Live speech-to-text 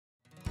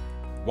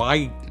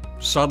Why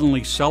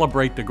suddenly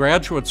celebrate the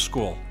graduate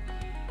school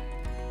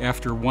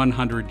after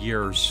 100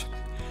 years?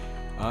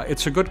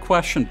 It's a good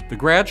question. The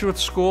graduate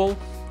school,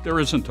 there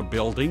isn't a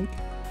building.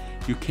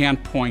 You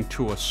can't point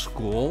to a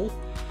school,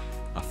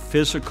 a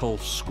physical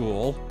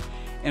school,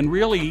 and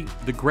really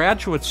the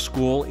graduate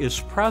school is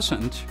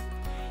present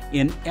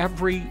in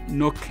every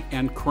nook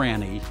and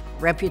cranny.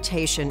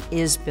 Reputation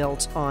is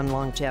built on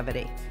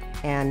longevity,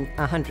 and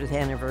 100th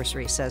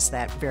anniversary says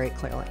that very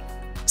clearly.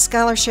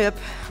 Scholarship,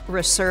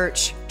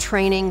 research,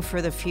 training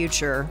for the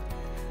future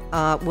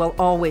will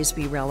always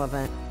be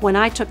relevant. When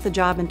I took the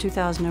job in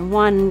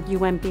 2001,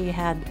 UMB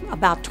had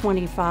about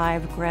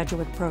 25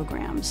 graduate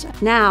programs.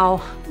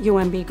 Now,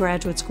 UMB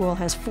Graduate School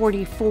has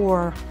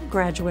 44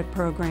 graduate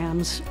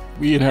programs.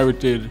 We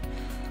inherited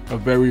a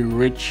very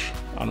rich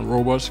and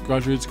robust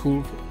graduate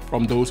school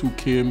from those who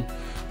came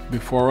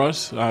before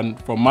us, and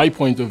from my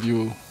point of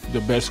view,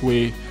 the best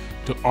way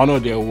to honor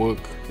their work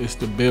is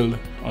to build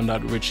on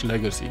that rich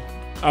legacy.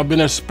 I've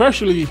been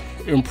especially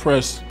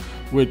impressed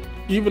with,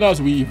 even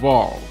as we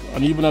evolve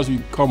and even as we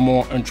become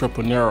more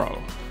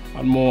entrepreneurial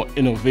and more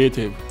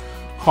innovative,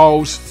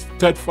 how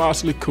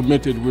steadfastly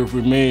committed we've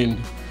remained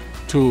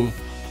to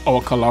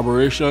our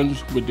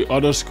collaborations with the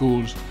other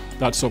schools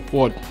that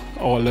support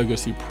our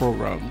legacy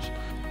programs.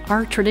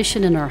 Our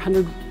tradition and our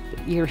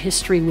 100-year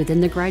history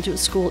within the graduate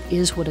school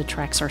is what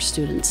attracts our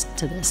students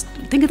to this.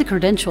 Think of the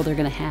credential they're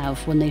going to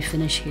have when they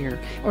finish here,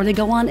 or they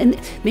go on and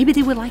maybe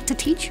they would like to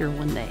teach here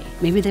one day.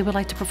 Maybe they would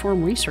like to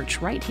perform research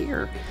right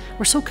here.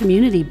 We're so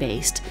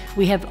community-based.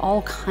 We have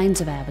all kinds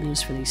of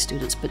avenues for these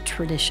students, but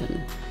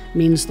tradition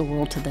means the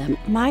world to them.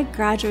 My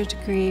graduate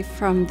degree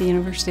from the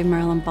University of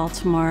Maryland,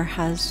 Baltimore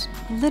has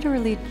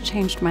literally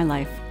changed my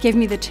life. Gave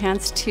me the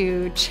chance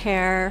to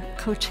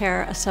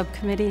co-chair a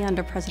subcommittee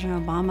under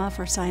President Obama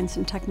for science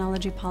and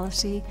technology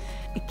policy.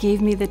 It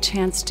gave me the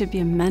chance to be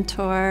a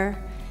mentor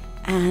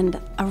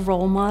and a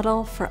role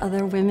model for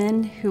other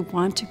women who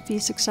want to be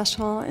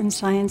successful in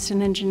science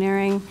and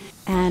engineering.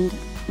 And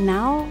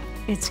now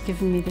it's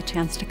given me the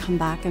chance to come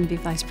back and be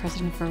vice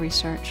president for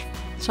research.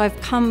 So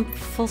I've come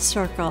full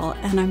circle,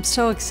 and I'm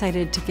so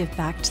excited to give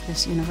back to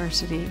this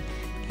university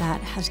that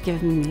has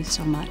given me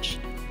so much.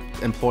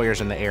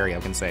 Employers in the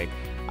area can say,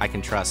 I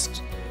can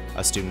trust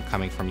a student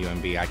coming from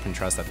UMB. I can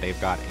trust that they've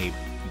got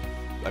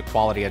a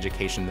quality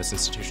education. This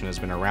institution has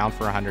been around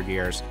for 100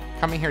 years.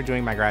 Coming here,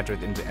 doing my graduate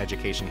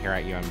education here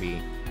at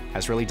UMB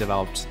has really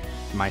developed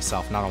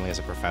myself not only as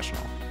a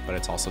professional, but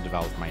it's also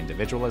developed my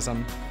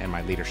individualism and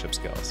my leadership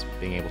skills,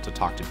 being able to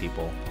talk to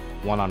people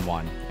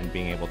one-on-one and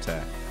being able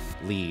to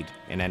lead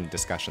in any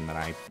discussion that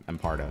I am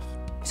part of.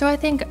 So I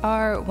think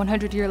our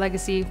 100-year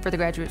legacy for the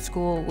graduate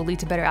school will lead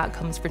to better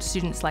outcomes for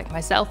students like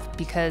myself,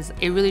 because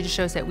it really just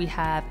shows that we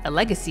have a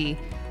legacy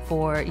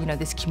for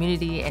this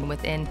community and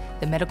within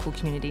the medical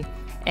community.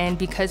 And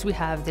because we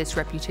have this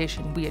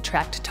reputation, we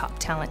attract top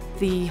talent.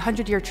 The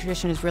 100-year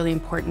tradition is really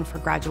important for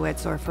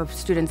graduates or for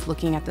students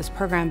looking at this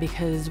program,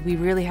 because we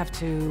really have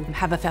to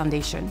have a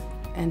foundation.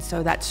 And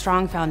so that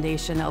strong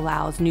foundation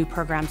allows new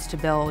programs to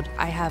build.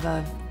 I have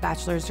a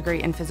bachelor's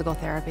degree in physical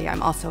therapy.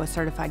 I'm also a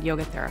certified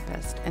yoga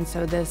therapist. And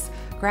so this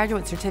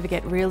graduate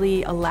certificate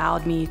really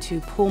allowed me to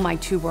pull my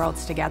two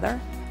worlds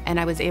together, and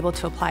I was able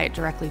to apply it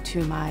directly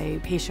to my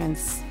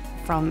patients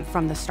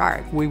from the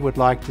start. We would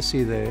like to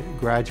see the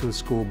graduate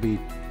school be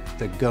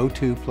the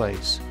go-to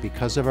place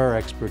because of our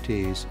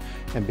expertise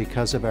and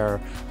because of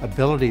our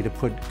ability to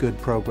put good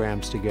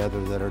programs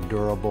together that are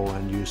durable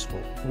and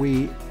useful.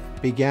 We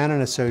began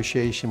an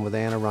association with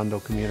Anne Arundel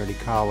Community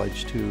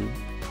College to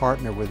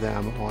partner with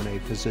them on a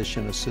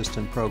physician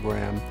assistant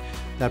program.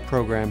 That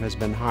program has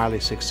been highly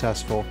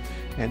successful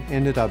and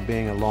ended up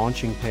being a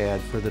launching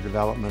pad for the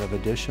development of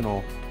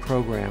additional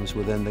programs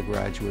within the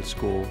graduate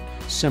school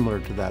similar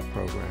to that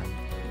program.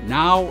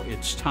 Now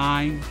it's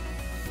time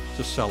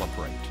to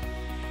celebrate,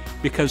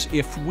 because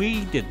if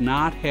we did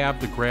not have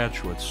the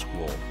graduate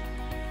school,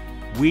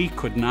 we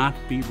could not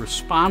be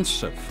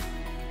responsive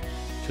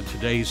to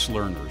today's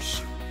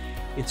learners.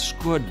 It's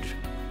good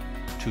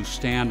to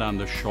stand on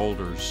the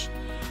shoulders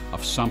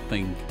of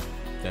something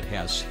that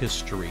has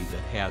history,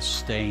 that has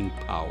staying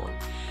power,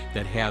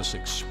 that has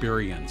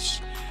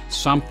experience,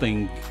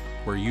 something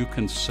where you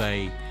can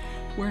say,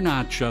 we're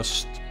not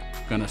just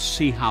going to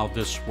see how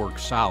this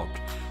works out.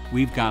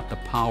 We've got the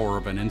power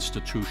of an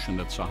institution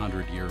that's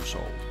 100 years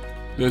old.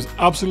 There's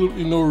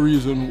absolutely no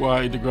reason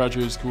why the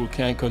graduate school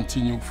can't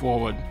continue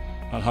forward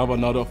and have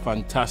another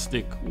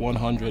fantastic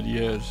 100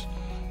 years.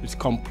 It's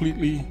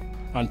completely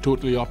and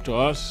totally up to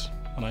us,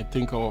 and I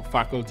think our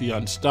faculty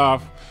and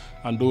staff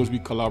and those we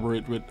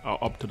collaborate with are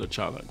up to the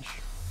challenge.